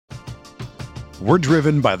We're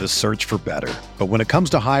driven by the search for better. But when it comes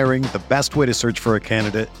to hiring, the best way to search for a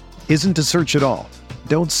candidate isn't to search at all.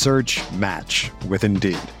 Don't search, match with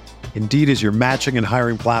Indeed. Indeed is your matching and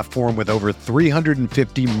hiring platform with over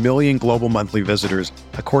 350 million global monthly visitors,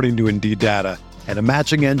 according to Indeed data, and a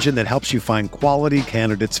matching engine that helps you find quality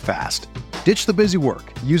candidates fast. Ditch the busy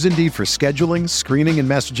work. Use Indeed for scheduling, screening, and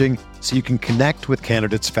messaging so you can connect with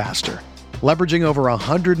candidates faster. Leveraging over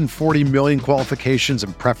 140 million qualifications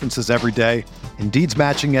and preferences every day, Indeed's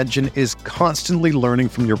matching engine is constantly learning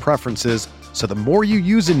from your preferences, so the more you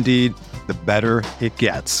use Indeed, the better it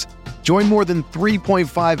gets. Join more than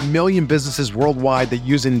 3.5 million businesses worldwide that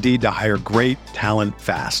use Indeed to hire great talent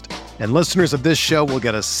fast. And listeners of this show will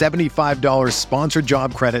get a $75 sponsored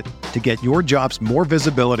job credit to get your jobs more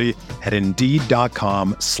visibility at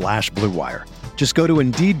Indeed.com/Blue Wire. Just go to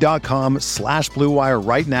Indeed.com/Blue Wire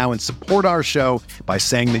right now and support our show by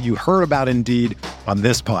saying that you heard about Indeed on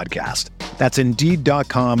this podcast. That's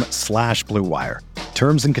Indeed.com/Blue Wire.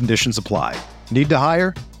 Terms and conditions apply. Need to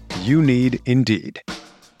hire? You need Indeed.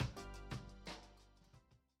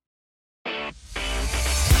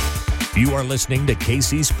 You are listening to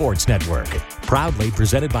KC Sports Network, proudly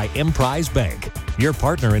presented by Emprise Bank, your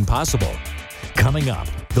partner in Possible. Coming up,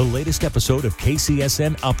 the latest episode of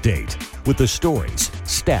KCSN Update with the stories,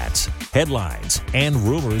 stats, headlines, and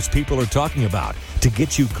rumors people are talking about to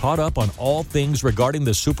get you caught up on all things regarding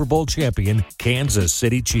the Super Bowl champion Kansas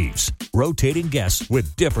City Chiefs. Rotating guests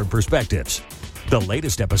with different perspectives. The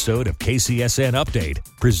latest episode of KCSN Update,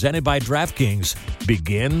 presented by DraftKings,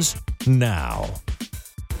 begins now.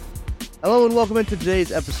 Hello and welcome into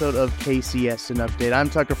today's episode of KCSN Update. I'm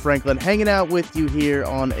Tucker Franklin, hanging out with you here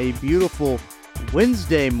on a beautiful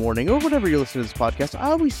Wednesday morning, or whatever you're listening to this podcast. I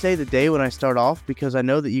always say the day when I start off because I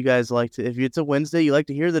know that you guys like to, if it's a Wednesday, you like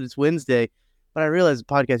to hear that it's Wednesday, but I realize the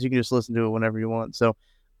podcast, you can just listen to it whenever you want. So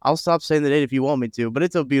I'll stop saying the date if you want me to, but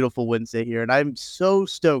it's a beautiful Wednesday here, and I'm so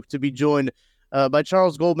stoked to be joined by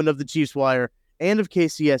Charles Goldman of the Chiefs Wire and of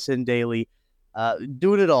KCSN Daily.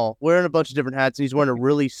 Doing it all, wearing a bunch of different hats, and he's wearing a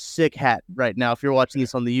really sick hat right now. If you're watching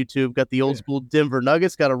this on the YouTube, got the old school Denver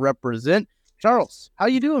Nuggets, got to represent. Charles, how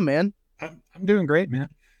you doing, man? I'm doing great, man.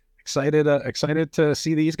 Excited to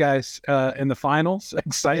see these guys in the finals.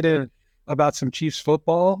 Excited about some Chiefs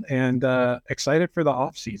football, and excited for the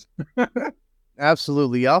offseason.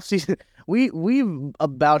 Absolutely, offseason. We've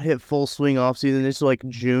about hit full swing offseason. It's like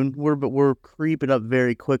June. We're creeping up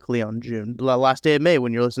very quickly on June, the last day of May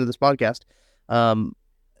when you're listening to this podcast.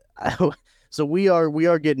 So we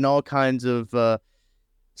are getting all kinds of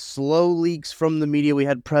slow leaks from the media. We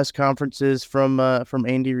had press conferences from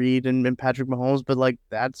Andy Reid and Patrick Mahomes, but like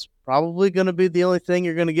that's probably going to be the only thing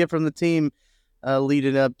you're going to get from the team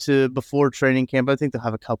leading up to before training camp. I think they'll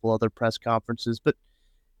have a couple other press conferences, but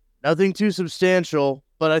nothing too substantial.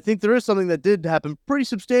 But I think there is something that did happen pretty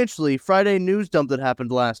substantially. Friday news dump that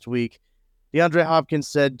happened last week. DeAndre Hopkins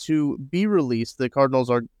said to be released. The Cardinals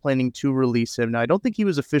are planning to release him. Now, I don't think he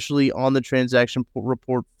was officially on the transaction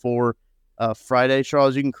report for Friday.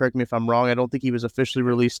 Charles, you can correct me if I'm wrong. I don't think he was officially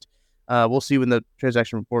released. We'll see when the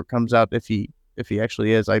transaction report comes out if he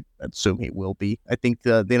actually is. I assume he will be. I think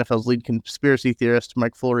the NFL's lead conspiracy theorist,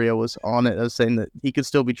 Mike Florio, was on it as saying that he could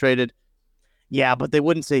still be traded. Yeah, but they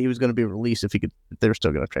wouldn't say he was going to be released if they were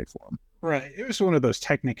still going to trade for him. Right. It was one of those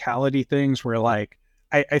technicality things where, like,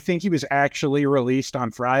 I think he was actually released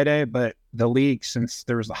on Friday, but the league, since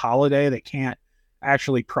there was the holiday, they can't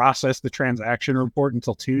actually process the transaction report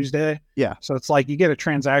until Tuesday. Yeah. So it's like you get a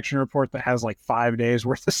transaction report that has like 5 days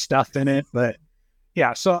worth of stuff in it. But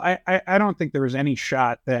yeah, so I don't think there was any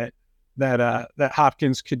shot that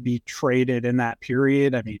Hopkins could be traded in that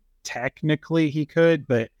period. I mean, technically he could,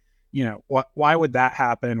 but you know, why would that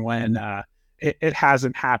happen when it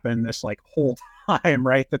hasn't happened this like whole time,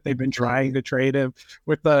 right? That they've been trying to trade him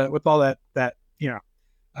with all that you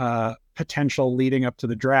know potential leading up to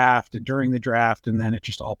the draft and during the draft, and then it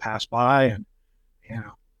just all passed by. And you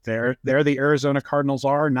know, they're the Arizona Cardinals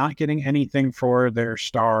are not getting anything for their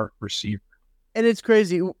star receiver. And it's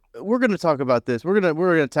crazy. We're going to talk about this. We're going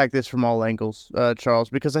to attack this from all angles, Charles,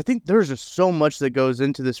 because I think there's just so much that goes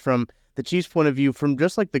into this from the Chiefs' point of view, from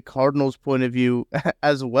just like the Cardinals' point of view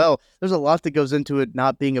as well. There's a lot that goes into it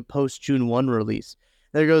not being a post-June 1 release.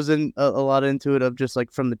 There goes in a lot into it of just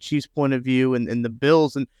like from the Chiefs' point of view and the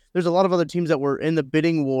Bills. And there's a lot of other teams that were in the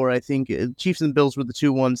bidding war. I think Chiefs and Bills were the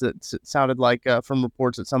two ones that sounded like, from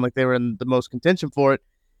reports, that sounded like they were in the most contention for it.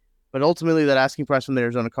 But ultimately, that asking price from the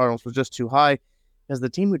Arizona Cardinals was just too high, because the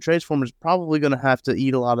team who trades for him is probably going to have to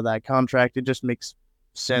eat a lot of that contract. It just makes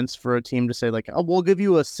sense for a team to say, like, oh, we'll give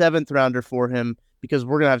you a 7th rounder for him because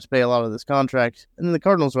we're going to have to pay a lot of this contract. And then the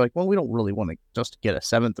Cardinals are like, well, we don't really want to just get a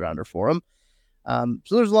 7th rounder for him.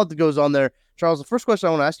 So there's a lot that goes on there. Charles, the first question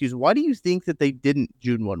I want to ask you is, why do you think that they didn't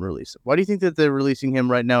June 1 release him? Why do you think that they're releasing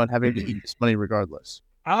him right now and having to eat this money regardless?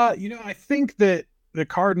 I think that the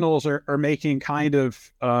Cardinals are making kind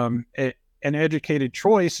of an educated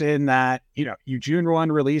choice in that, you June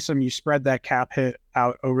 1 release him, you spread that cap hit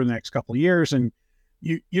out over the next couple of years. And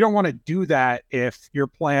you don't want to do that if you're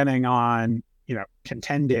planning on,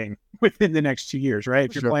 contending within the next 2 years, right?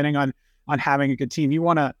 If you're planning on having a good team, you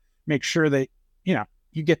want to make sure that,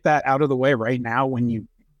 you get that out of the way right now when you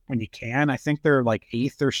can. I think they're like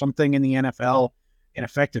 8th or something in the NFL in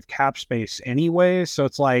effective cap space anyway. So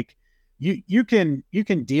it's like you can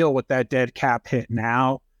deal with that dead cap hit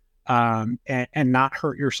now and not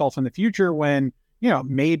hurt yourself in the future when,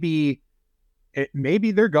 maybe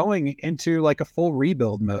they're going into like a full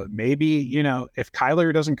rebuild mode. Maybe, if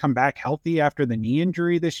Kyler doesn't come back healthy after the knee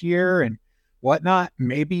injury this year and whatnot,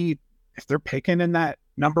 maybe if they're picking in that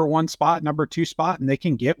number 1 spot, number 2 spot, and they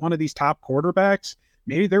can get one of these top quarterbacks,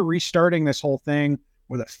 maybe they're restarting this whole thing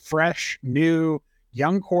with a fresh, new,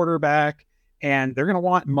 young quarterback, and they're going to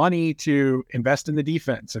want money to invest in the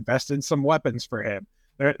defense, invest in some weapons for him.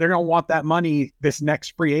 They're going to want that money this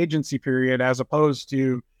next free agency period, as opposed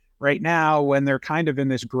to right now when they're kind of in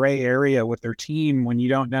this gray area with their team when you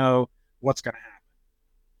don't know what's going to happen.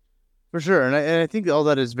 For sure. And I think all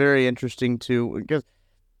that is very interesting too, because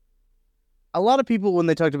a lot of people, when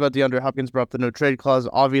they talked about DeAndre Hopkins, brought up the no trade clause.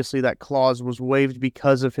 Obviously, that clause was waived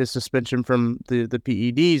because of his suspension from the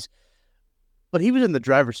PEDs, but he was in the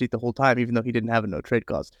driver's seat the whole time, even though he didn't have a no trade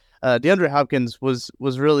clause. DeAndre Hopkins was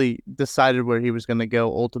really decided where he was going to go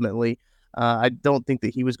ultimately. I don't think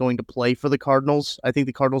that he was going to play for the Cardinals. I think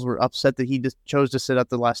the Cardinals were upset that he just chose to sit out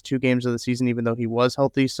the last 2 games of the season, even though he was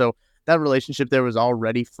healthy. So that relationship there was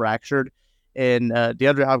already fractured, and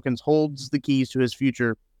DeAndre Hopkins holds the keys to his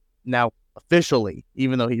future now officially,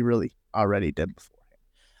 even though he really already did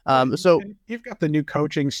beforehand. So you've got the new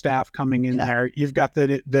coaching staff coming in there. You've got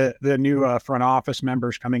the new front office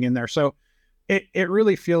members coming in there. So it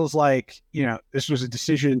really feels like, this was a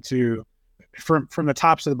decision to, from the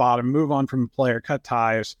tops to the bottom, move on from the player, cut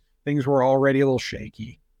ties. Things were already a little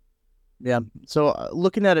shaky. Yeah. So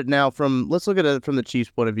looking at it now let's look at it from the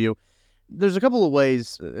Chiefs' point of view. There's a couple of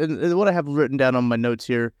ways, and what I have written down on my notes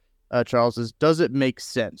here, Charles, is, does it make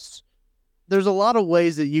sense? There's a lot of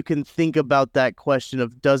ways that you can think about that question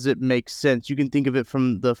of, does it make sense? You can think of it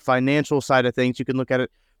from the financial side of things. You can look at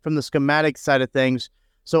it from the schematic side of things.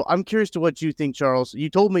 So I'm curious to what you think, Charles. You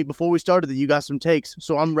told me before we started that you got some takes,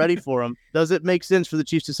 so I'm ready for them. Does it make sense for the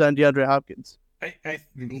Chiefs to sign DeAndre Hopkins? I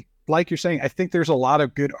like you're saying, I think there's a lot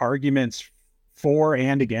of good arguments for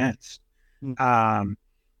and against.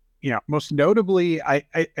 Most notably, I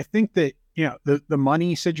think that, the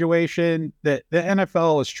money situation, that the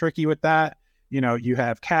NFL is tricky with that. You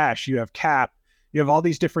have cash, you have cap, you have all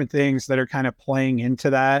these different things that are kind of playing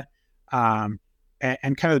into that. And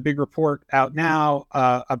kind of the big report out now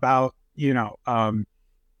about, Odell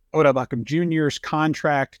Beckham Jr.'s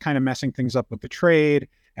contract kind of messing things up with the trade.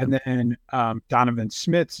 And then Donovan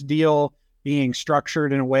Smith's deal being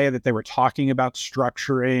structured in a way that they were talking about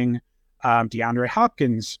structuring DeAndre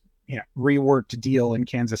Hopkins' reworked deal in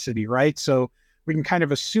Kansas City, right? So we can kind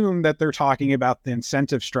of assume that they're talking about the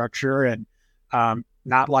incentive structure and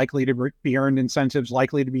not likely to be earned incentives,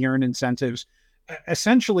 likely to be earned incentives.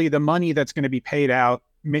 Essentially, the money that's going to be paid out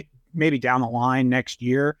maybe down the line next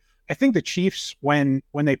year. I think the Chiefs, when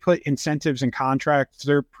they put incentives in contracts,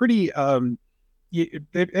 they're pretty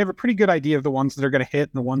they have a pretty good idea of the ones that are going to hit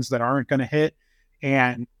and the ones that aren't going to hit,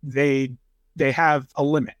 and they have a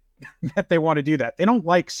limit that they want to do that. They don't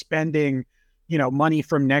like spending, money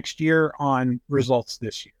from next year on results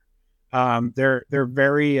this year. They're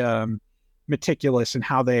very meticulous in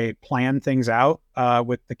how they plan things out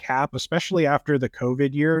with the cap, especially after the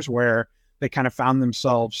COVID years where they kind of found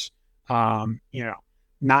themselves,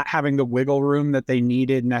 not having the wiggle room that they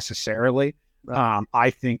needed necessarily. I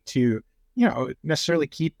think to, necessarily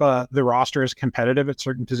keep the roster as competitive at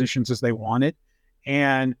certain positions as they wanted.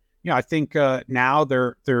 And, I think now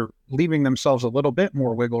they're leaving themselves a little bit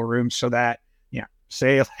more wiggle room so that,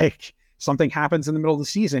 say like something happens in the middle of the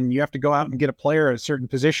season, you have to go out and get a player at a certain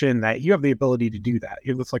position, that you have the ability to do that.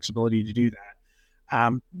 You have the flexibility to do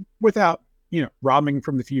that without, robbing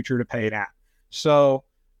from the future to pay it out. So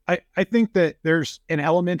I think that there's an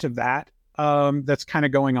element of that that's kind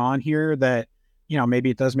of going on here that,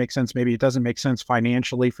 maybe it does make sense. Maybe it doesn't make sense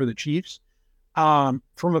financially for the Chiefs. From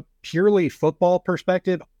a purely football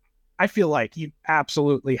perspective, I feel like you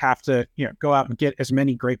absolutely have to, go out and get as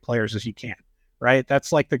many great players as you can, right?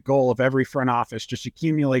 That's like the goal of every front office, just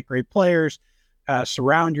accumulate great players,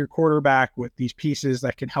 surround your quarterback with these pieces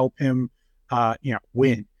that can help him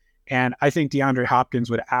win. And I think DeAndre Hopkins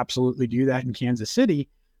would absolutely do that in Kansas City.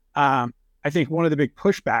 I think one of the big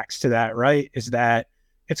pushbacks to that, right, is that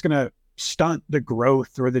it's going to stunt the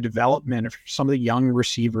growth or the development of some of the young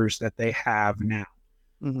receivers that they have now.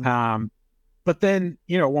 Mm-hmm. But then,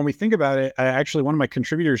 when we think about it, actually, one of my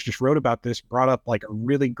contributors just wrote about this, brought up like a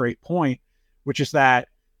really great point, which is that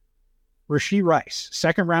Rashee Rice,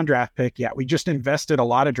 second round draft pick. Yeah, we just invested a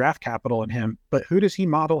lot of draft capital in him, but who does he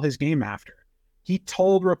model his game after? He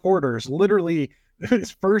told reporters, literally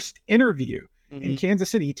his first interview in Kansas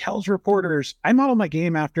City, he tells reporters, I model my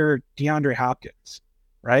game after DeAndre Hopkins,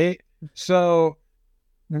 right? So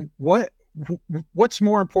what's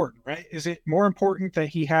more important, right? Is it more important that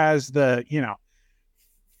he has the,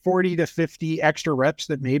 40 to 50 extra reps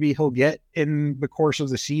that maybe he'll get in the course of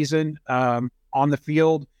the season on the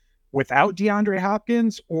field without DeAndre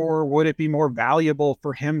Hopkins, or would it be more valuable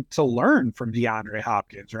for him to learn from DeAndre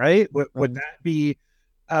Hopkins, right? Would that be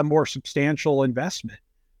a more substantial investment?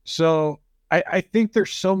 So I think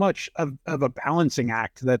there's so much of a balancing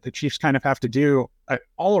act that the Chiefs kind of have to do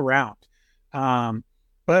all around.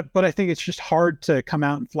 But I think it's just hard to come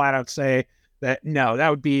out and flat out say that, no, that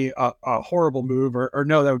would be a horrible move, or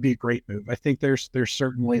no, that would be a great move. I think there's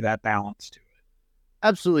certainly that balance to it.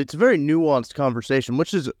 Absolutely. It's a very nuanced conversation,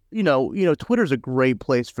 which is, Twitter's a great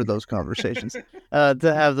place for those conversations, to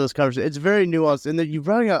have those conversations. It's very nuanced, and you've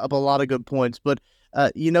brought up a lot of good points. But,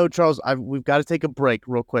 Charles, we've got to take a break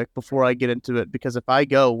real quick before I get into it, because if I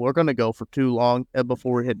go, we're going to go for too long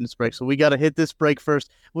before we're hitting this break. So we got to hit this break first.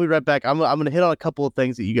 We'll be right back. I'm going to hit on a couple of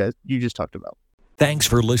things that you just talked about. Thanks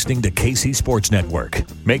for listening to KC Sports Network.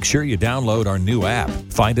 Make sure you download our new app.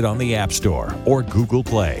 Find it on the App Store or Google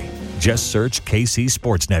Play. Just search KC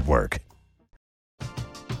Sports Network.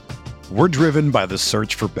 We're driven by the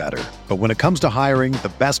search for better. But when it comes to hiring,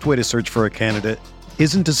 the best way to search for a candidate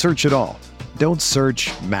isn't to search at all. Don't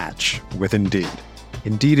search, match with Indeed.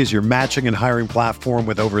 Indeed is your matching and hiring platform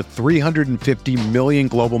with over 350 million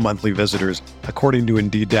global monthly visitors, according to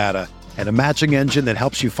Indeed data, and a matching engine that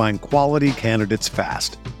helps you find quality candidates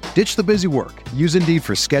fast. Ditch the busy work. Use Indeed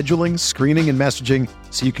for scheduling, screening, and messaging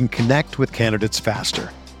so you can connect with candidates faster.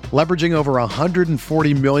 Leveraging over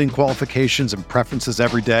 140 million qualifications and preferences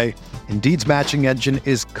every day, Indeed's matching engine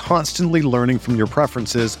is constantly learning from your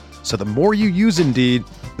preferences, so the more you use Indeed,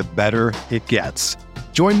 the better it gets.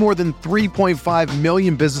 Join more than 3.5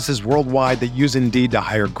 million businesses worldwide that use Indeed to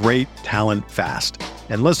hire great talent fast.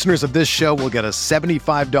 And listeners of this show will get a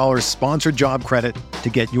 $75 sponsored job credit to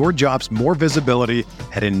get your jobs more visibility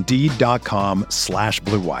at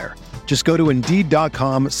Indeed.com/Blue Wire. Just go to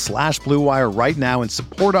Indeed.com/Blue Wire right now and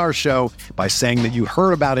support our show by saying that you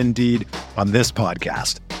heard about Indeed on this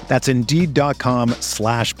podcast. That's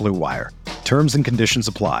Indeed.com/Blue Wire. Terms and conditions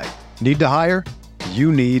apply. Need to hire?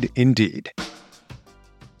 You need Indeed.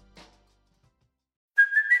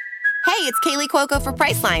 Hey, it's Kaylee Cuoco for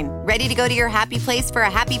Priceline. Ready to go to your happy place for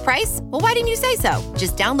a happy price? Well, why didn't you say so?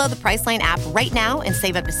 Just download the Priceline app right now and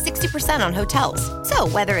save up to 60% on hotels. So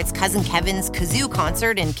whether it's Cousin Kevin's Kazoo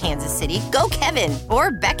Concert in Kansas City, go Kevin,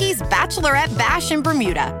 or Becky's Bachelorette Bash in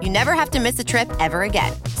Bermuda, you never have to miss a trip ever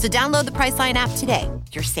again. So download the Priceline app today.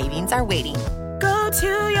 Your savings are waiting. Go to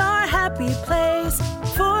your happy place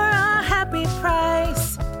for a happy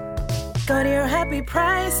price. Go to your happy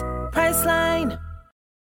price, Priceline.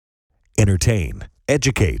 Entertain,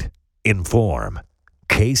 educate, inform.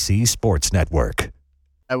 KC Sports Network.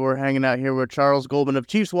 And we're hanging out here with Charles Goldman of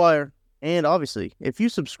Chiefs Wire. And obviously, if you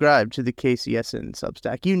subscribe to the KCSN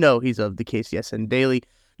Substack, you know he's of the KCSN Daily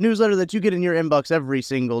newsletter that you get in your inbox every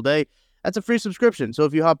single day. That's a free subscription. So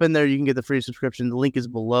if you hop in there, you can get the free subscription. The link is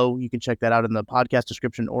below. You can check that out in the podcast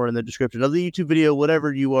description or in the description of the YouTube video,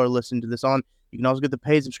 whatever you are listening to this on. You can also get the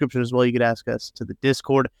paid subscription as well. You can ask us to the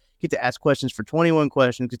Discord. Get to ask questions for 21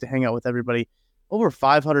 questions. Get to hang out with everybody. Over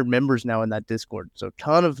 500 members now in that Discord. So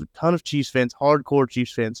ton of Chiefs fans, hardcore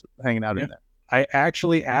Chiefs fans hanging out in there. I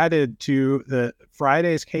actually added to the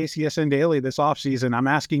Friday's KCSN Daily this offseason. I'm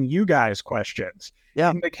asking you guys questions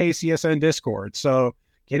in the KCSN Discord. So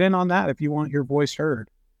get in on that if you want your voice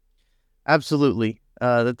heard. Absolutely.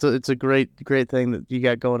 It's a great thing that you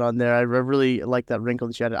got going on there. I really like that wrinkle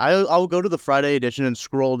that you added. I'll go to the Friday edition and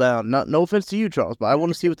scroll down. No offense to you, Charles, but I want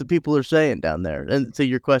to see what the people are saying down there and see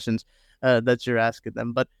your questions that you're asking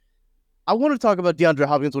them. But I want to talk about DeAndre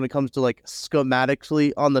Hopkins when it comes to like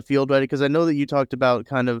schematically on the field, right? Because I know that you talked about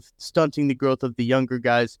kind of stunting the growth of the younger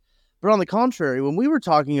guys. But on the contrary, when we were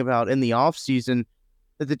talking about in the offseason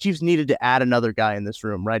that the Chiefs needed to add another guy in this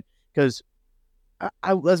room, right? Because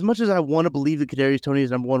I as much as I want to believe that Kadarius Toney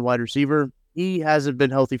is number one wide receiver, he hasn't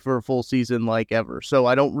been healthy for a full season like ever. So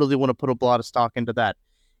I don't really want to put a lot of stock into that.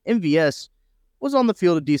 MVS, was on the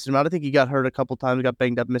field a decent amount. I think he got hurt a couple times, got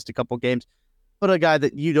banged up, missed a couple games. But a guy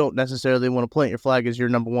that you don't necessarily want to plant your flag as your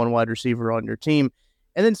number one wide receiver on your team.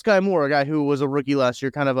 And then Sky Moore, a guy who was a rookie last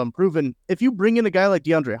year, kind of unproven. If you bring in a guy like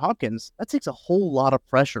DeAndre Hopkins, that takes a whole lot of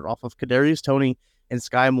pressure off of Kadarius Toney and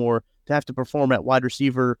Sky Moore to have to perform at wide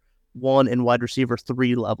receiver 1 and wide receiver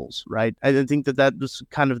 3 levels, right? I think that was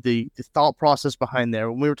kind of the thought process behind there.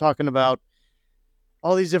 When we were talking about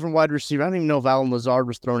all these different wide receivers, I don't even know if Allen Lazard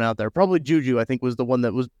was thrown out there. Probably Juju, I think, was the one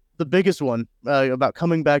that was the biggest one about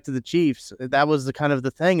coming back to the Chiefs. That was the kind of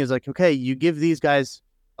the thing is like, okay, you give these guys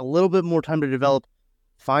a little bit more time to develop,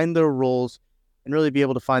 find their roles, and really be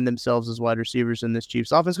able to find themselves as wide receivers in this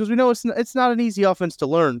Chiefs offense, because we know it's not an easy offense to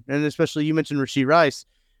learn. And especially you mentioned Rashee Rice.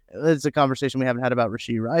 It's a conversation we haven't had about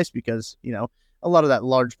Rashee Rice because, a lot of that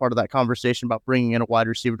large part of that conversation about bringing in a wide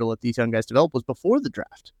receiver to let these young guys develop was before the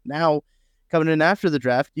draft. Now, coming in after the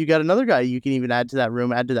draft, you got another guy you can even add to that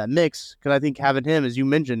room, add to that mix, because I think having him, as you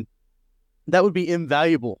mentioned, that would be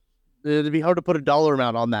invaluable. It'd be hard to put a dollar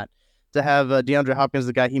amount on that, to have DeAndre Hopkins,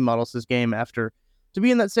 the guy he models his game after, to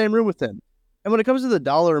be in that same room with him. And when it comes to the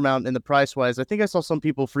dollar amount and the price-wise, I think I saw some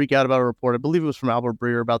people freak out about a report. I believe it was from Albert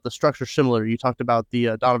Breer about the structure similar. You talked about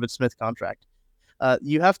the Donovan Smith contract.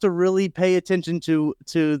 You have to really pay attention to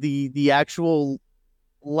the actual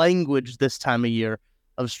language this time of year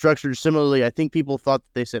of structured similarly. I think people thought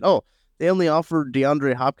that they said, oh, they only offered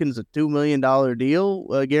DeAndre Hopkins a $2 million deal,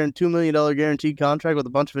 $2 million guaranteed contract with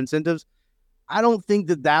a bunch of incentives. I don't think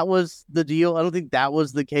that was the deal. I don't think that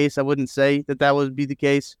was the case. I wouldn't say that would be the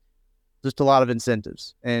case. Just a lot of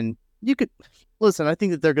incentives. And you could listen, I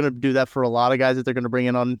think that they're going to do that for a lot of guys that they're going to bring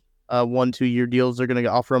in on 1-2 year deals. They're going to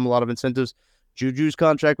offer them a lot of incentives. Juju's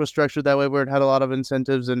contract was structured that way, where it had a lot of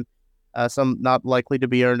incentives and some not likely to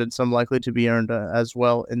be earned and some likely to be earned as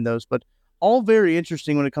well in those. But all very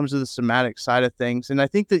interesting when it comes to the somatic side of things. And I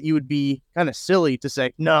think that you would be kind of silly to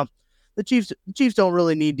say, no, the Chiefs don't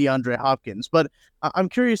really need DeAndre Hopkins. But I'm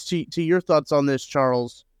curious to your thoughts on this,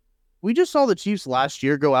 Charles. We just saw the Chiefs last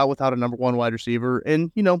year go out without a number one wide receiver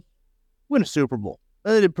and, win a Super Bowl.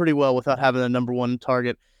 They did pretty well without having a number one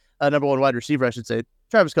wide receiver, I should say.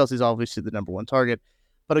 Travis Kelce's obviously the number one target.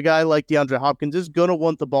 But a guy like DeAndre Hopkins is going to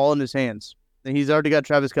want the ball in his hands. And he's already got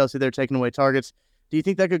Travis Kelce there taking away targets. Do you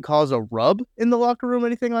think that could cause a rub in the locker room,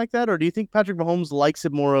 anything like that? Or do you think Patrick Mahomes likes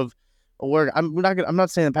it more of where I'm not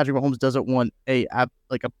saying that Patrick Mahomes doesn't want a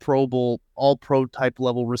Pro Bowl, all pro type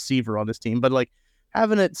level receiver on his team, but like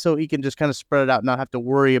having it so he can just kind of spread it out and not have to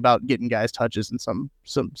worry about getting guys touches in some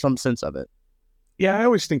sense of it. Yeah, I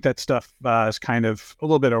always think that stuff is kind of a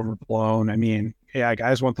little bit overblown. I mean, yeah,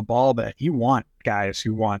 guys want the ball, but you want guys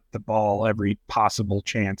who want the ball every possible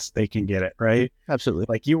chance they can get it, right? Absolutely.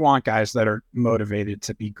 Like you want guys that are motivated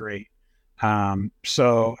to be great.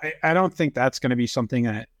 So I don't think that's going to be something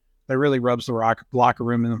that really rubs the locker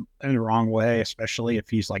room in the wrong way, especially if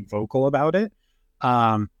he's like vocal about it.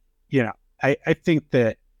 I think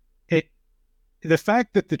that the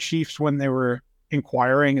fact that the Chiefs, when they were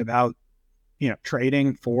inquiring about,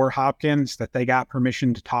 trading for Hopkins, that they got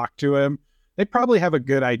permission to talk to him, they probably have a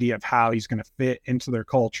good idea of how he's going to fit into their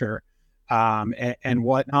culture, and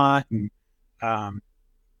whatnot. And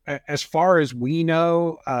as far as we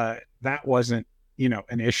know, that wasn't,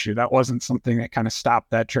 an issue. That wasn't something that kind of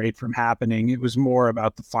stopped that trade from happening. It was more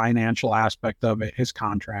about the financial aspect of it, his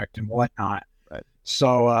contract and whatnot. Right.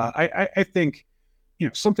 So I think,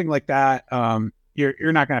 something like that,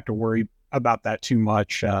 you're not going to have to worry about that too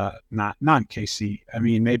much. Not KC. I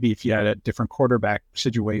mean, maybe if you had a different quarterback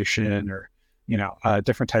situation or,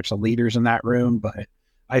 different types of leaders in that room, but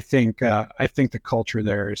I think the culture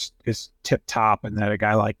there is tip top, and that a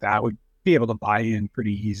guy like that would be able to buy in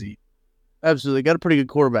pretty easy. Absolutely. Got a pretty good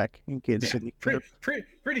quarterback in Kansas City. Pretty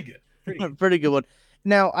good. Pretty good one.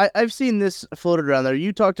 Now, I've seen this floated around there.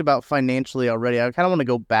 You talked about financially already. I kind of want to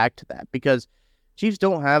go back to that because Chiefs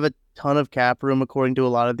don't have a ton of cap room according to a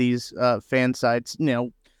lot of these fan sites.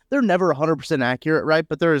 They're never 100% accurate, right?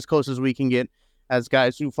 But they're as close as we can get as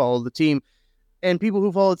guys who follow the team. And people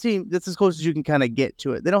who follow the team, that's as close as you can kind of get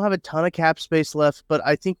to it. They don't have a ton of cap space left, but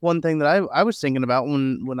I think one thing that I was thinking about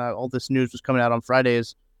when all this news was coming out on Friday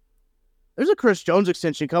is there's a Chris Jones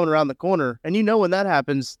extension coming around the corner. And when that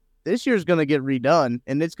happens, this year's going to get redone,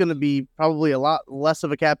 and it's going to be probably a lot less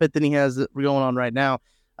of a cap hit than he has going on right now.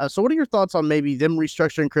 So what are your thoughts on maybe them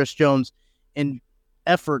restructuring Chris Jones in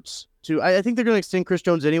efforts to, I think they're going to extend Chris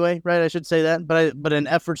Jones anyway, right? I should say that, but in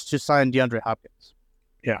efforts to sign DeAndre Hopkins.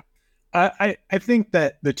 Yeah. I think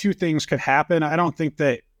that the two things could happen. I don't think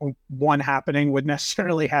that one happening would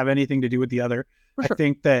necessarily have anything to do with the other. For sure. I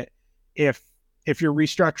think that if you're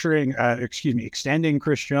restructuring, extending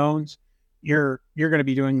Chris Jones, you're going to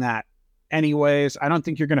be doing that anyways. I don't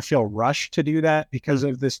think you're going to feel rushed to do that because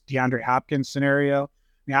of this DeAndre Hopkins scenario.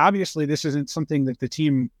 Now, obviously, this isn't something that the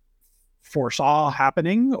team foresaw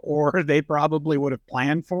happening, or they probably would have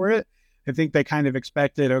planned for it. I think they kind of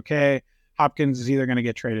expected, okay, Hopkins is either going to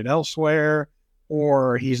get traded elsewhere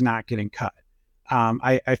or he's not getting cut.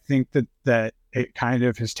 I think that it kind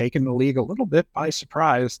of has taken the league a little bit by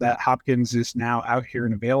surprise that Hopkins is now out here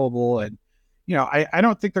and available. And, I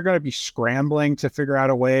don't think they're going to be scrambling to figure out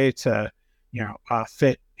a way to,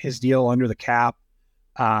 fit his deal under the cap.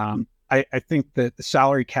 I think that the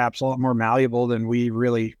salary cap's a lot more malleable than we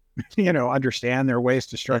really, understand. There are ways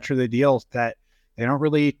to structure the deals that they don't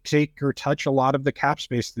really take or touch a lot of the cap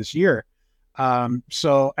space this year.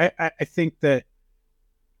 So I think that,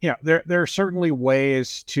 there are certainly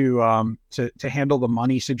ways to handle the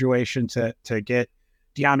money situation to get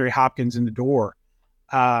DeAndre Hopkins in the door.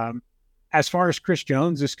 As far as Chris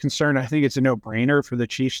Jones is concerned, I think it's a no-brainer for the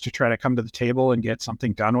Chiefs to try to come to the table and get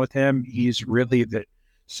something done with him. He's really the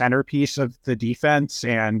centerpiece of the defense,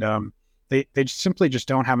 and they simply just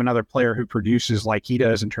don't have another player who produces like he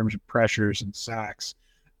does in terms of pressures and sacks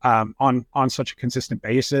on such a consistent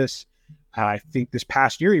basis. I think this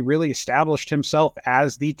past year, he really established himself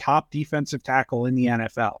as the top defensive tackle in the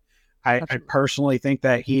NFL. I personally think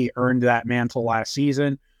that he earned that mantle last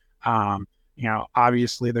season.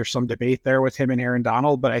 Obviously there's some debate there with him and Aaron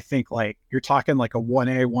Donald, but I think you're talking like a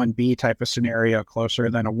 1A, 1B type of scenario closer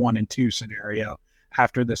than a 1 and 2 scenario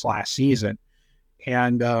after this last season.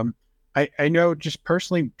 And I know just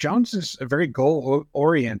personally, Jones is a very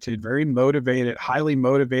goal-oriented, very motivated, highly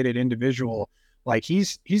motivated individual.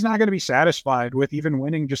 He's not going to be satisfied with even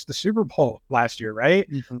winning just the Super Bowl last year, right?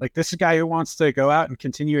 Mm-hmm. This is a guy who wants to go out and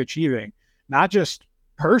continue achieving, not just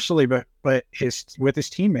personally, but with his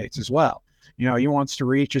teammates as well. He wants to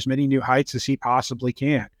reach as many new heights as he possibly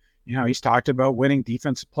can. He's talked about winning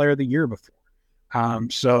Defensive Player of the Year before.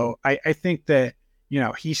 So I think that,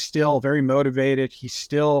 he's still very motivated. He's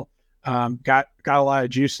still got a lot of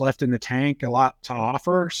juice left in the tank, a lot to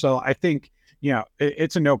offer. So I think,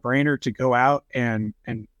 it's a no-brainer to go out and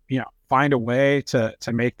find a way to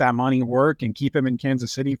make that money work and keep him in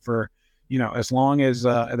Kansas City for, as long as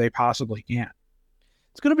they possibly can.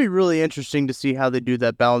 It's going to be really interesting to see how they do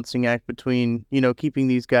that balancing act between, keeping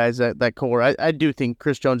these guys at that core. I do think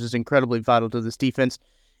Chris Jones is incredibly vital to this defense.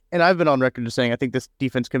 And I've been on record as saying I think this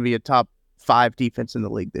defense can be a top 5 defense in the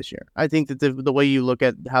league this year. I think that the way you look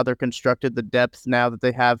at how they're constructed, the depth now that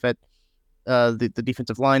they have at the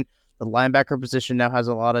defensive line, the linebacker position now has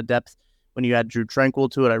a lot of depth. When you add Drew Tranquil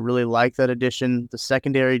to it, I really like that addition. The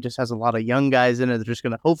secondary just has a lot of young guys in it. They're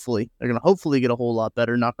going to hopefully get a whole lot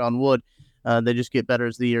better, knock on wood. They just get better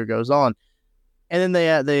as the year goes on. And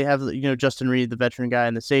then they have Justin Reed, the veteran guy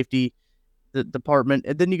in the safety department.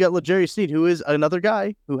 And then you got L'Jarius Sneed, who is another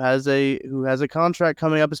guy who has a contract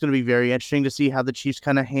coming up. It's going to be very interesting to see how the Chiefs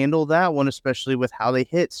kind of handle that one, especially with how they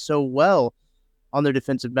hit so well on their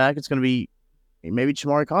defensive back. It's going to be maybe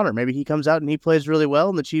Shamari Connor. Maybe he comes out and he plays really well,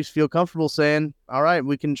 and the Chiefs feel comfortable saying, all right,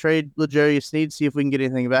 we can trade L'Jarius Sneed, see if we can get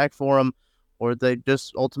anything back for him, or they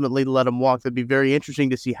just ultimately let him walk. That'd be very interesting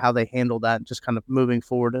to see how they handle that, just kind of moving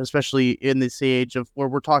forward, especially in this age of where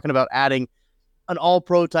we're talking about adding an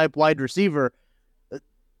all-pro type wide receiver.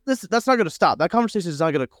 That's not going to stop. That conversation is not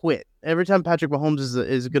going to quit. Every time Patrick Mahomes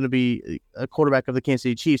is going to be a quarterback of the Kansas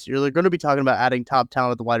City Chiefs, you're going to be talking about adding top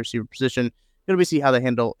talent at the wide receiver position. Going to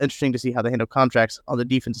be interesting to see how they handle contracts on the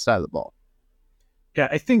defensive side of the ball. Yeah,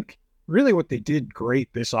 I think really what they did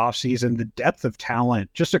great this offseason, the depth of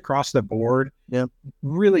talent just across the board,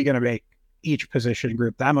 really going to make each position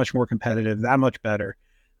group that much more competitive, that much better.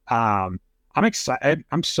 I'm excited.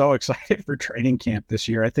 I'm so excited for training camp this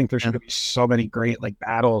year. I think there's going to be so many great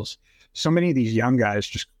battles. So many of these young guys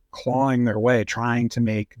just clawing their way, trying to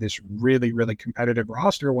make this really, really competitive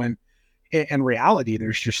roster when in reality,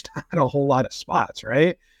 there's just not a whole lot of spots,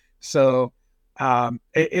 right? So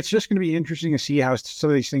it's just going to be interesting to see how some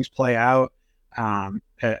of these things play out,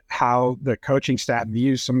 how the coaching staff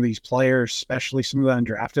views some of these players, especially some of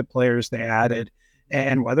the undrafted players they added,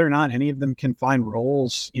 and whether or not any of them can find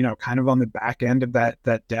roles, kind of on the back end of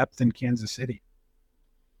that depth in Kansas City.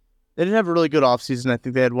 They did have a really good offseason. I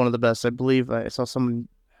think they had one of the best. I believe I saw someone,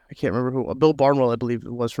 I can't remember who, Bill Barnwell, I believe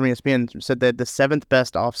it was from ESPN, said they had the 7th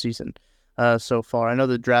best offseason so far. I know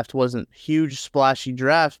the draft wasn't huge, splashy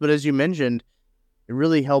draft, but as you mentioned, it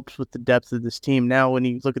really helps with the depth of this team. Now, when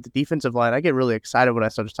you look at the defensive line, I get really excited when I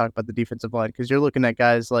start to talk about the defensive line because you're looking at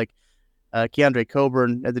guys like Keandre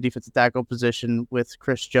Coburn at the defensive tackle position with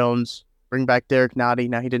Chris Jones. Bring back Derek Nottie.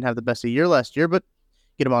 Now, he didn't have the best of year last year, but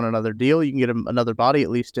get him on another deal. You can get him another body at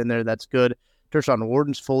least in there. That's good. Tershawn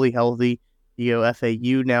Wharton's fully healthy. You go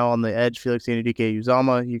FAU now on the edge, Felix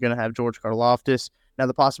Anudike-Uzomah. You're going to have George Karlaftis. Now,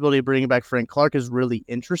 the possibility of bringing back Frank Clark is really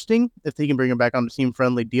interesting. If he can bring him back on a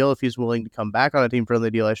team-friendly deal, if he's willing to come back on a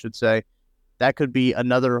team-friendly deal, I should say, that could be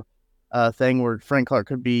another thing where Frank Clark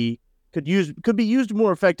could be used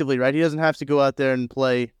more effectively, right? He doesn't have to go out there and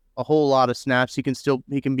play a whole lot of snaps. He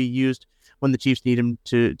can be used when the Chiefs need him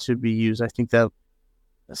to be used. I think that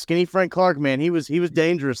skinny Frank Clark, man, he was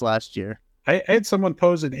dangerous last year. I had someone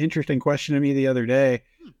pose an interesting question to me the other day.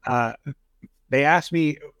 They asked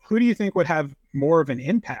me, who do you think would have more of an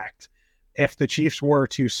impact if the Chiefs were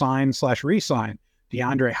to sign/re-sign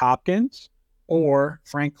DeAndre Hopkins or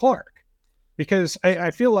Frank Clark? Because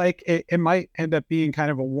I feel like it might end up being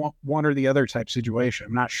kind of a one or the other type situation.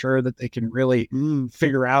 I'm not sure that they can really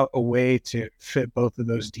figure out a way to fit both of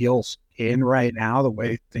those deals in right now, the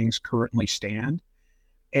way things currently stand.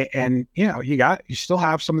 And you still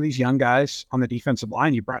have some of these young guys on the defensive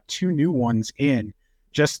line. You brought 2 new ones in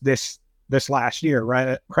just this last year,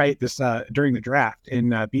 right? This during the draft in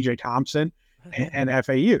BJ Thompson and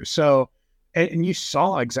FAU. So, and you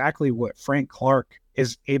saw exactly what Frank Clark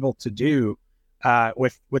is able to do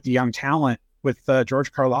with the young talent with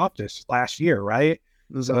George Karlaftis last year, right?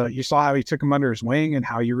 Mm-hmm. So you saw how he took him under his wing and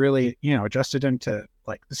how you really, adjusted him to,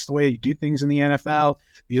 like, this is the way you do things in the NFL.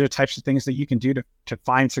 These are types of things that you can do to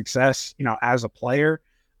find success, as a player,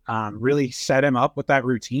 really set him up with that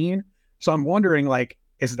routine. So I'm wondering, like,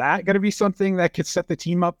 is that going to be something that could set the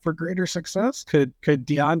team up for greater success? Could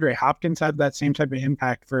DeAndre Hopkins have that same type of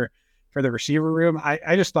impact for the receiver room?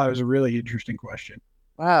 I just thought it was a really interesting question.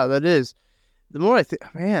 Wow, that is. The more I think,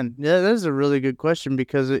 man, yeah, that is a really good question,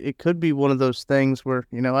 because it could be one of those things where,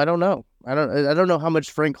 I don't know. I don't know how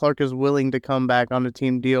much Frank Clark is willing to come back on a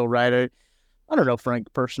team deal, right? I don't know Frank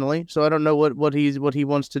personally, so I don't know what he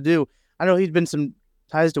wants to do. I know he's been some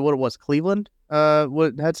ties to what it was, Cleveland. He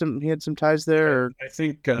had some ties there. Or, I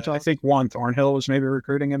think Juan Thornhill was maybe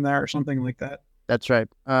recruiting him there or something like that. That's right.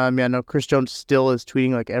 No, Chris Jones still is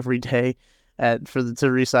tweeting like every day to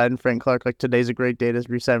re-sign Frank Clark. Like, today's a great day to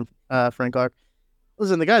re-sign Frank Clark.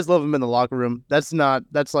 Listen, the guys love him in the locker room. That's not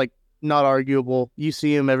arguable. You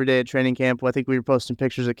see him every day at training camp. I think we were posting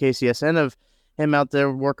pictures at KCSN of him out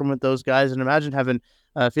there working with those guys. And imagine having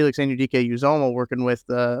Felix Anudike-Uzomah working with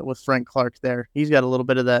Frank Clark there. He's got a little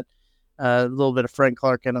bit of that, a little bit of Frank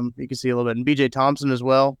Clark in him. You can see a little bit. And BJ Thompson as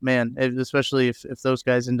well. Man, especially if those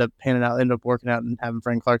guys end up working out and having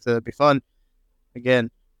Frank Clark there, that'd be fun. Again,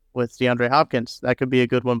 with DeAndre Hopkins, that could be a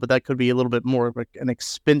good one, but that could be a little bit more of an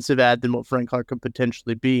expensive ad than what Frank Clark could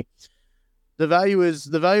potentially be. The value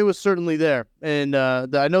is certainly there, and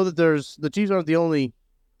I know that the Chiefs aren't the only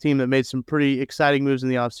team that made some pretty exciting moves in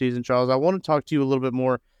the offseason, Charles. I want to talk to you a little bit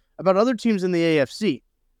more about other teams in the AFC,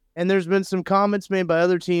 and there's been some comments made by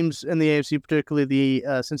other teams in the AFC, particularly the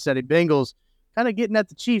Cincinnati Bengals, kind of getting at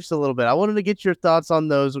the Chiefs a little bit. I wanted to get your thoughts on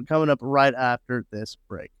those coming up right after this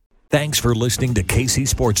break. Thanks for listening to KC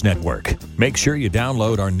Sports Network. Make sure you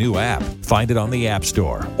download our new app. Find it on the App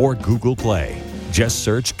Store or Google Play. Just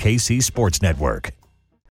search KC Sports Network.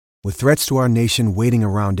 With threats to our nation waiting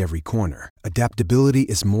around every corner, adaptability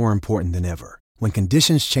is more important than ever. When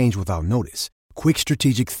conditions change without notice, quick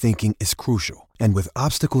strategic thinking is crucial. And with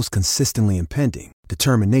obstacles consistently impending,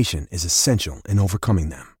 determination is essential in overcoming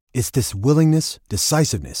them. It's this willingness,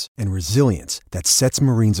 decisiveness, and resilience that sets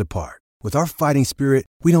Marines apart. With our fighting spirit,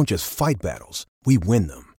 we don't just fight battles, we win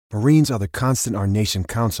them. Marines are the constant our nation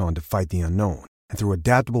counts on to fight the unknown. And through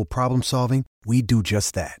adaptable problem solving, we do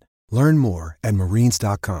just that. Learn more at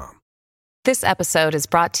marines.com. This episode is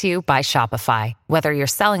brought to you by Shopify. Whether you're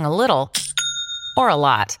selling a little or a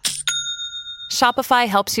lot, Shopify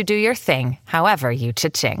helps you do your thing, however you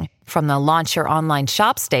cha-ching. From the launch your online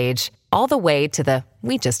shop stage, all the way to the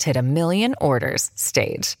we just hit 1 million orders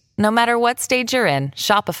stage. No matter what stage you're in,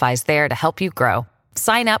 Shopify's there to help you grow.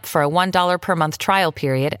 Sign up for a $1 per month trial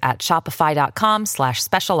period at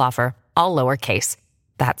shopify.com/special offer, all lowercase.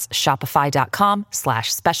 That's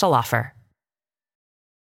shopify.com/special offer.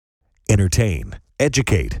 Entertain,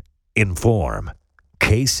 educate, inform.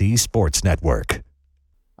 KC Sports Network.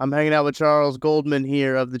 I'm hanging out with Charles Goldman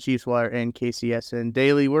here of the Chiefs Wire and KCSN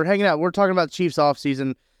Daily. We're hanging out. We're talking about Chiefs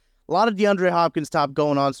offseason. A lot of DeAndre Hopkins talk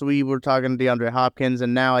going on, so we were talking to DeAndre Hopkins,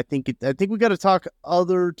 and now I think we got to talk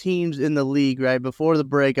other teams in the league, right? Before the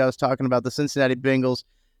break, I was talking about the Cincinnati Bengals.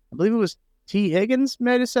 I believe it was T. Higgins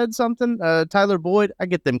may have said something. Tyler Boyd, I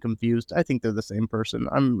get them confused. I think they're the same person.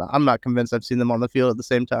 I'm not convinced I've seen them on the field at the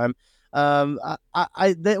same time. One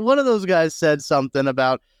of those guys said something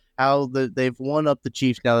about how they've won up the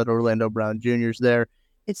Chiefs now that Orlando Brown Jr.'s there.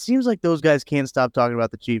 It seems like those guys can't stop talking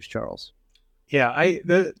about the Chiefs, Charles. Yeah,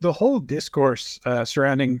 the whole discourse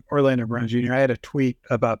surrounding Orlando Brown Jr. I had a tweet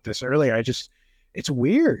about this earlier. It's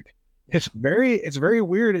weird. It's very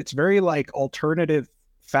weird. It's very like alternative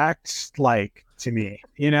facts like to me.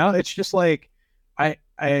 It's just like I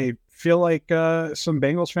feel like some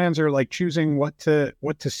Bengals fans are like choosing what to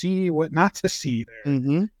see, what not to see there.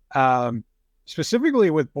 Mm-hmm. Specifically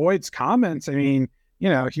with Boyd's comments. I mean, he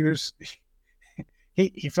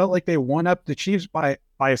felt like they won up the Chiefs by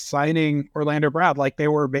signing Orlando Brown, like they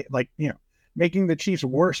were making the Chiefs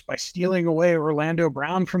worse by stealing away Orlando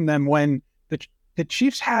Brown from them when the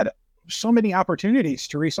Chiefs had so many opportunities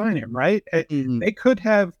to re-sign him, right? Mm-hmm. They could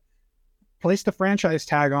have placed the franchise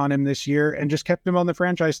tag on him this year and just kept him on the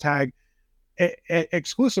franchise tag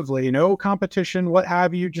exclusively, no competition, what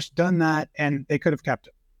have you, just done that, and they could have kept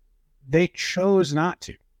him. They chose not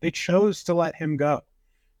to. They chose to let him go.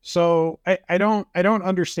 So I don't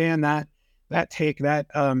understand that take,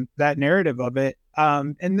 that narrative of it.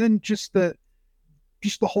 And then just the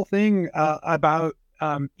whole thing about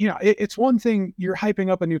it's one thing you're hyping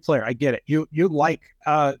up a new player. I get it. You like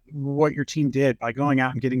what your team did by going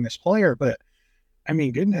out and getting this player, but I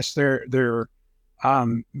mean, goodness, they're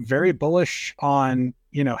very bullish on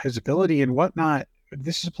his ability and whatnot.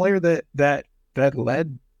 This is a player that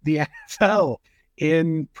led the NFL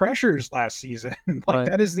in pressures last season. Right.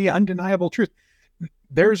 That is the undeniable truth.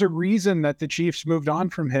 There's a reason that the Chiefs moved on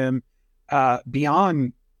from him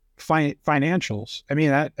beyond financials. I mean,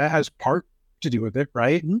 that has part to do with it,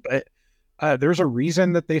 right? Mm-hmm. But there's a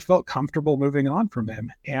reason that they felt comfortable moving on from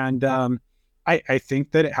him. And I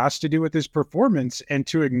think that it has to do with his performance, and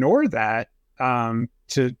to ignore that,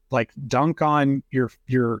 to like dunk on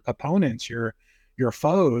your opponents, your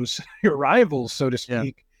foes, your rivals, so to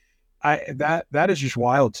speak. Yeah. That is just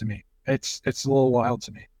wild to me. It's a little wild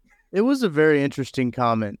to me. It was a very interesting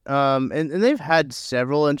comment. And they've had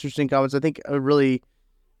several interesting comments. I think they were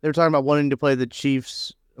talking about wanting to play the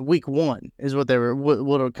Chiefs week 1 is what they were,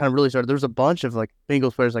 what kind of really started. There's a bunch of like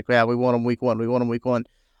Bengals players like, yeah, we want them week 1. We want them week 1.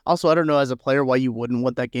 Also, I don't know as a player why you wouldn't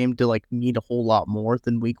want that game to like mean a whole lot more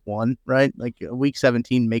than week 1, right? Like week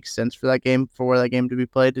 17 makes sense for that game, for where that game to be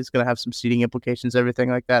played. It's going to have some seating implications, everything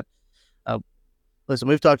like that. Listen,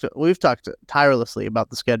 we've talked tirelessly about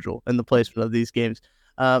the schedule and the placement of these games.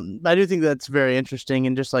 I do think that's very interesting,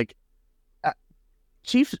 and just like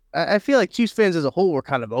Chiefs, I feel like Chiefs fans as a whole were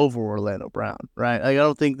kind of over Orlando Brown, right? Like, I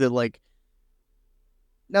don't think that like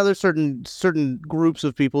now there's certain groups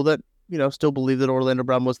of people that still believe that Orlando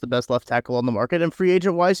Brown was the best left tackle on the market, and free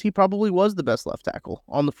agent wise, he probably was the best left tackle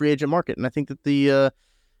on the free agent market. And I think that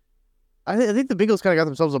I think the Bengals kind of got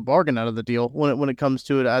themselves a bargain out of the deal when it comes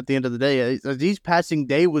to it. At the end of the day, as these passing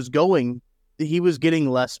day was going, he was getting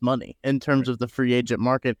less money in terms of the free agent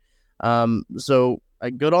market. So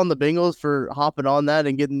good on the Bengals for hopping on that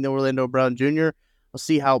and getting the Orlando Brown Jr. We'll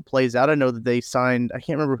see how it plays out. I know that they signed, I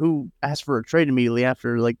can't remember who asked for a trade immediately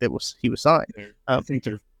after he was signed. I think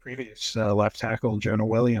their previous left tackle, Jonah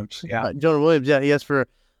Williams. Yeah. Jonah Williams. Yeah. He asked for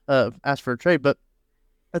a trade, but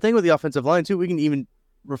I think with the offensive line too, we can even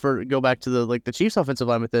go back to the Chiefs offensive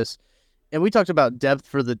line with this. And we talked about depth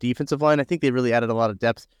for the defensive line. I think they really added a lot of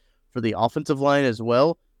depth for the offensive line as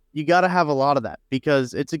well. You got to have a lot of that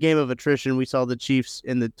because it's a game of attrition. We saw the Chiefs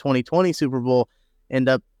in the 2020 Super Bowl end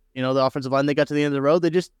up, the offensive line, they got to the end of the road. They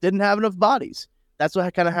just didn't have enough bodies. That's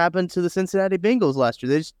what kind of happened to the Cincinnati Bengals last year.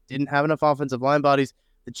 They just didn't have enough offensive line bodies.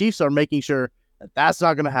 The Chiefs are making sure that that's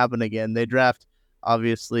not going to happen again. They draft,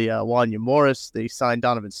 obviously, Wanya Morris. They signed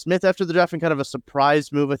Donovan Smith after the draft, and kind of a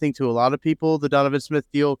surprise move, I think, to a lot of people. The Donovan Smith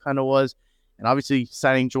deal kind of was. And obviously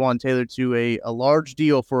signing Jawan Taylor to a large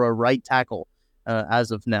deal for a right tackle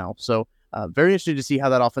as of now. So very interesting to see how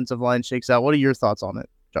that offensive line shakes out. What are your thoughts on it,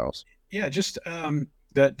 Charles? Yeah, just the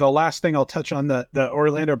last thing I'll touch on, the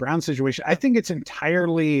Orlando Brown situation. I think it's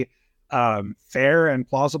entirely fair and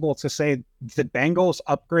plausible to say the Bengals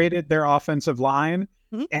upgraded their offensive line,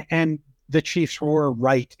 and the Chiefs were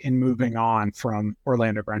right in moving on from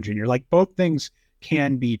Orlando Brown Jr. Like, both things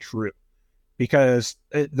can be true, because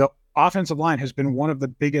the offensive line has been one of the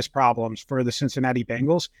biggest problems for the Cincinnati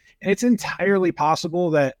Bengals. And it's entirely possible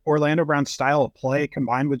that Orlando Brown's style of play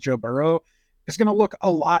combined with Joe Burrow is going to look a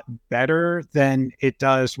lot better than it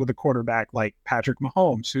does with a quarterback like Patrick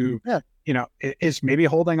Mahomes, who, is maybe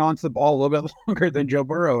holding on to the ball a little bit longer than Joe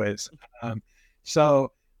Burrow is.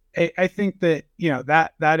 So I think that,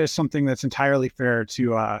 that is something that's entirely fair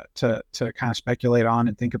to kind of speculate on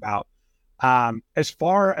and think about. As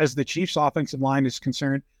far as the Chiefs offensive line is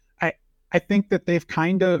concerned, I think that they've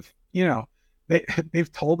kind of,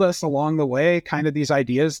 they've told us along the way kind of these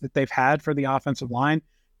ideas that they've had for the offensive line.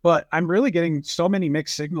 but I'm really getting so many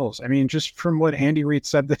mixed signals. I mean, just from what Andy Reid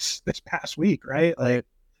said this past week, right? Like,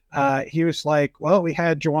 he was like, well, we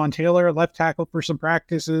had Jawan Taylor left tackle for some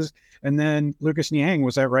practices, and then Lucas Niang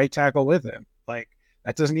was at right tackle with him. Like,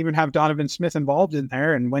 that doesn't even have Donovan Smith involved in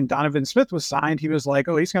there. And when Donovan Smith was signed, he was like,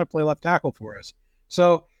 oh, he's going to play left tackle for us.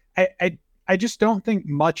 So I just don't think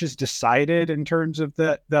much is decided in terms of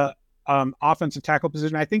the offensive tackle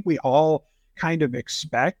position. I think we all kind of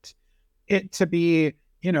expect it to be,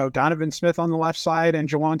 Donovan Smith on the left side and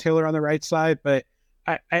Jawan Taylor on the right side. But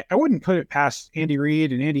I wouldn't put it past Andy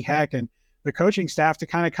Reid and Andy Heck and the coaching staff to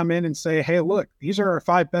kind of come in and say, hey, look, these are our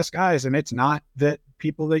 5 best guys, and it's not the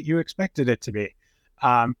people that you expected it to be.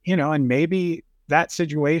 And maybe that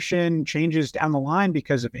situation changes down the line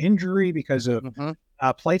because of injury, because of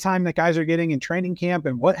playtime that guys are getting in training camp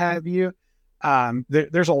and what have you.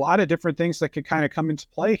 There's a lot of different things that could kind of come into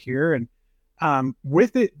play here. And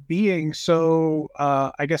with it being so,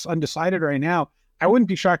 I guess, undecided right now, I wouldn't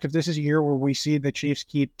be shocked if this is a year where we see the Chiefs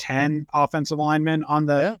keep 10 offensive linemen on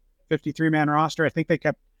the 53-man roster. I think they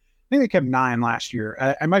kept 9 last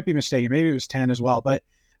year. I might be mistaken. Maybe it was 10 as well, but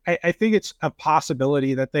I think it's a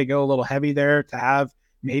possibility that they go a little heavy there to have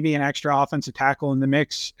maybe an extra offensive tackle in the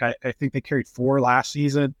mix. I think they carried 4 last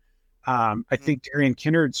season. I think Darian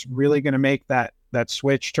Kinnard's really going to make that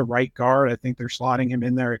switch to right guard. I think they're slotting him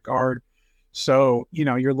in there at guard. So,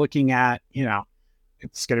 you're looking at,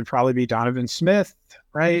 it's going to probably be Donovan Smith,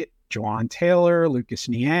 right? Jawan Taylor, Lucas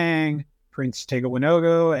Niang, Prince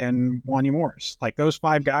Tegawinogo, and Wanya Morris. Like those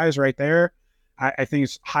 5 guys right there, I think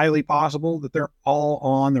it's highly possible that they're all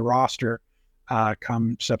on the roster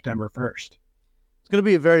come September 1st. It's going to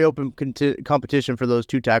be a very open competition for those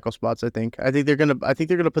 2 tackle spots. I think they're going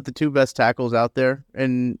to put the 2 best tackles out there,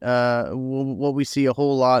 and what we see a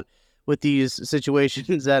whole lot with these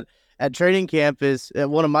situations at training camp is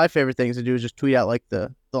one of my favorite things to do is just tweet out like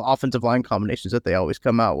the offensive line combinations that they always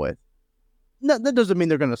come out with. No, that doesn't mean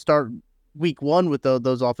they're going to start week 1 with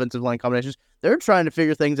those offensive line combinations. They're trying to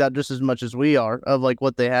figure things out just as much as we are of like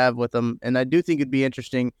what they have with them. And I do think it'd be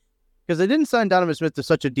interesting because they didn't sign Donovan Smith to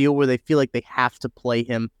such a deal where they feel like they have to play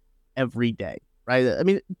him every day, right? I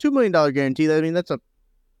mean, $2 million guarantee. I mean, that's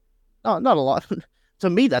not a lot. To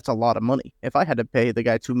me, that's a lot of money. If I had to pay the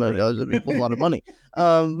guy $2 million, it'd be a lot of money.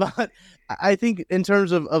 But I think in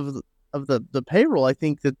terms of the payroll, I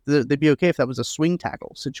think that they'd be okay if that was a swing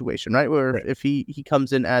tackle situation, right? Where if he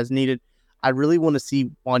comes in as needed. I really want to see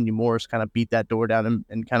Wanya Morris kind of beat that door down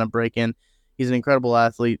and kind of break in. He's an incredible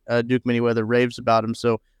athlete. Duke Manyweather raves about him.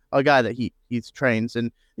 So a guy that he trains.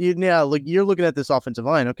 And you're looking at this offensive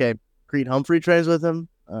line. Okay, Creed Humphrey trains with him.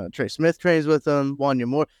 Trey Smith trains with him. Wanya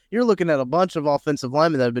Morris. You're looking at a bunch of offensive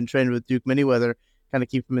linemen that have been trained with Duke Manyweather, kind of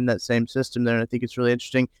keep him in that same system there. And I think it's really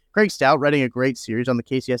interesting. Craig Stout writing a great series on the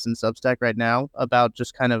KCSN Substack right now about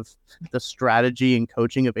just kind of the strategy and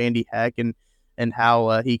coaching of Andy Heck and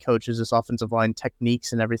how he coaches this offensive line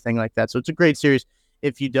techniques and everything like that. So it's a great series.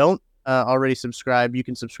 If you don't already subscribe, you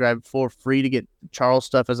can subscribe for free to get Charles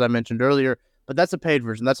stuff, as I mentioned earlier. But that's a paid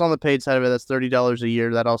version. That's on the paid side of it. That's $30 a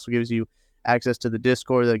year. That also gives you access to the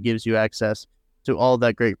Discord. That gives you access to all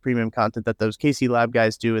that great premium content that those KC Lab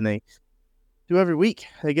guys do, and they do every week.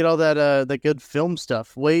 They get all that good film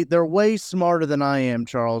stuff. They're way smarter than I am,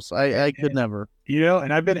 Charles. I could never.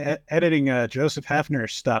 And I've been editing Joseph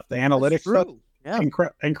Hefner's stuff, the analytics stuff. Yeah.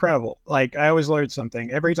 Incredible. Like I always learn something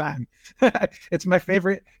every time. It's my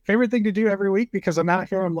favorite thing to do every week because I'm out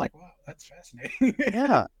here. I'm like, wow, that's fascinating.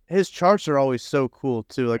 Yeah. His charts are always so cool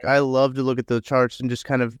too. Like I love to look at the charts and just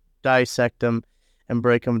kind of dissect them and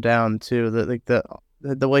break them down too.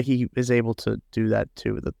 The way he is able to do that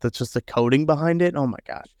too. That's just the coding behind it. Oh my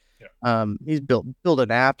gosh. Yeah. He's building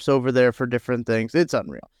apps over there for different things. It's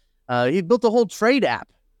unreal. He built a whole trade app.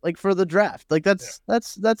 Like for the draft, like that's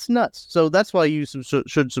nuts. So that's why you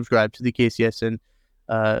should subscribe to the KCSN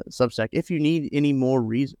Substack if you need any more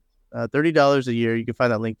reason. $30 a year. You can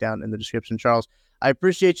find that link down in the description. Charles, I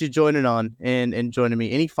appreciate you joining on and joining me.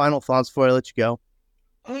 Any final thoughts before I let you go?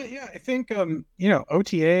 Yeah, I think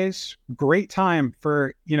OTAs, great time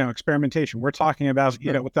for experimentation. We're talking about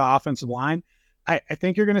with the offensive line. I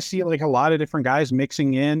think you're going to see like a lot of different guys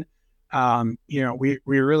mixing in. We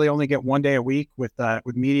really only get 1 day a week with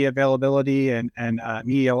media availability and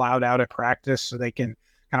media allowed out at practice so they can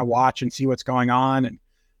kind of watch and see what's going on. And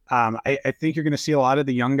I think you're going to see a lot of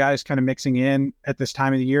the young guys kind of mixing in at this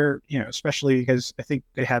time of the year, especially because I think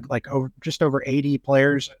they had like just over 80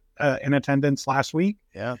 players in attendance last week.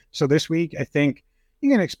 Yeah. So this week, I think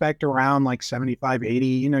you can expect around like 75, 80.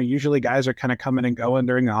 Usually guys are kind of coming and going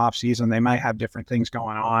during the off season. They might have different things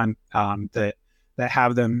going on that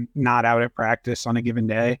have them not out at practice on a given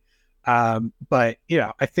day. But,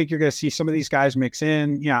 I think you're going to see some of these guys mix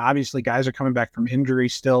in. Obviously guys are coming back from injury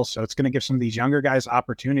still. So it's going to give some of these younger guys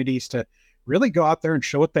opportunities to really go out there and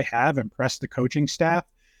show what they have, impress the coaching staff.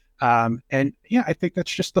 I think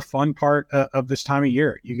that's just the fun part of this time of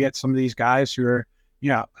year. You get some of these guys who are,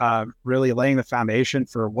 really laying the foundation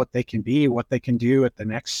for what they can be, what they can do at the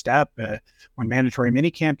next step when mandatory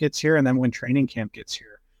minicamp gets here and then when training camp gets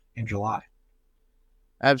here in July.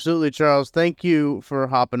 Absolutely, Charles. Thank you for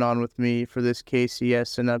hopping on with me for this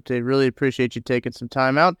KCSN update. Really appreciate you taking some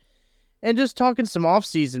time out and just talking some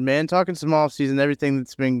off-season, man. Talking some off-season, everything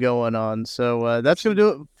that's been going on. So that's going to do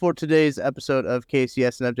it for today's episode of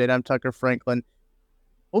KCSN Update. I'm Tucker Franklin.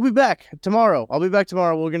 We'll be back tomorrow. I'll be back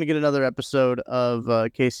tomorrow. We're going to get another episode of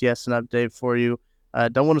KCSN Update for you.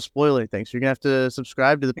 Don't want to spoil anything, so you're going to have to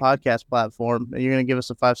subscribe to the podcast platform. And you're going to give us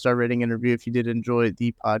a 5-star rating and review if you did enjoy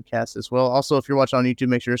the podcast as well. Also, if you're watching on YouTube,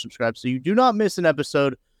 make sure you're subscribed so you do not miss an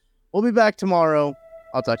episode. We'll be back tomorrow.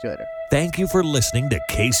 I'll talk to you later. Thank you for listening to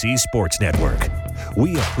KC Sports Network.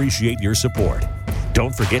 We appreciate your support.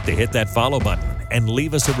 Don't forget to hit that follow button and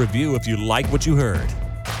leave us a review if you like what you heard.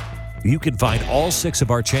 You can find all 6 of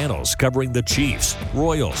our channels covering the Chiefs,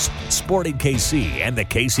 Royals, Sporting KC, and the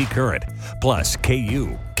KC Current, plus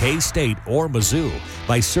KU, K-State, or Mizzou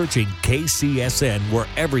by searching KCSN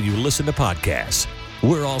wherever you listen to podcasts.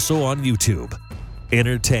 We're also on YouTube.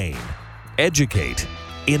 Entertain, educate,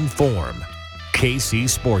 inform. KC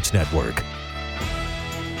Sports Network.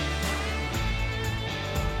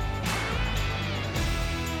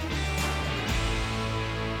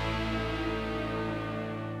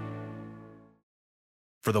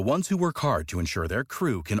 For the ones who work hard to ensure their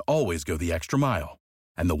crew can always go the extra mile,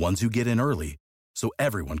 and the ones who get in early so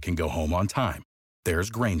everyone can go home on time, there's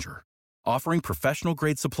Grainger, offering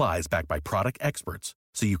professional-grade supplies backed by product experts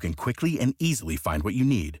so you can quickly and easily find what you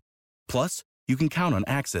need. Plus, you can count on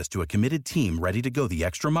access to a committed team ready to go the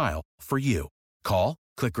extra mile for you. Call,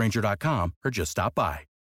 click Grainger.com, or just stop by.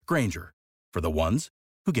 Grainger, for the ones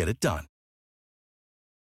who get it done.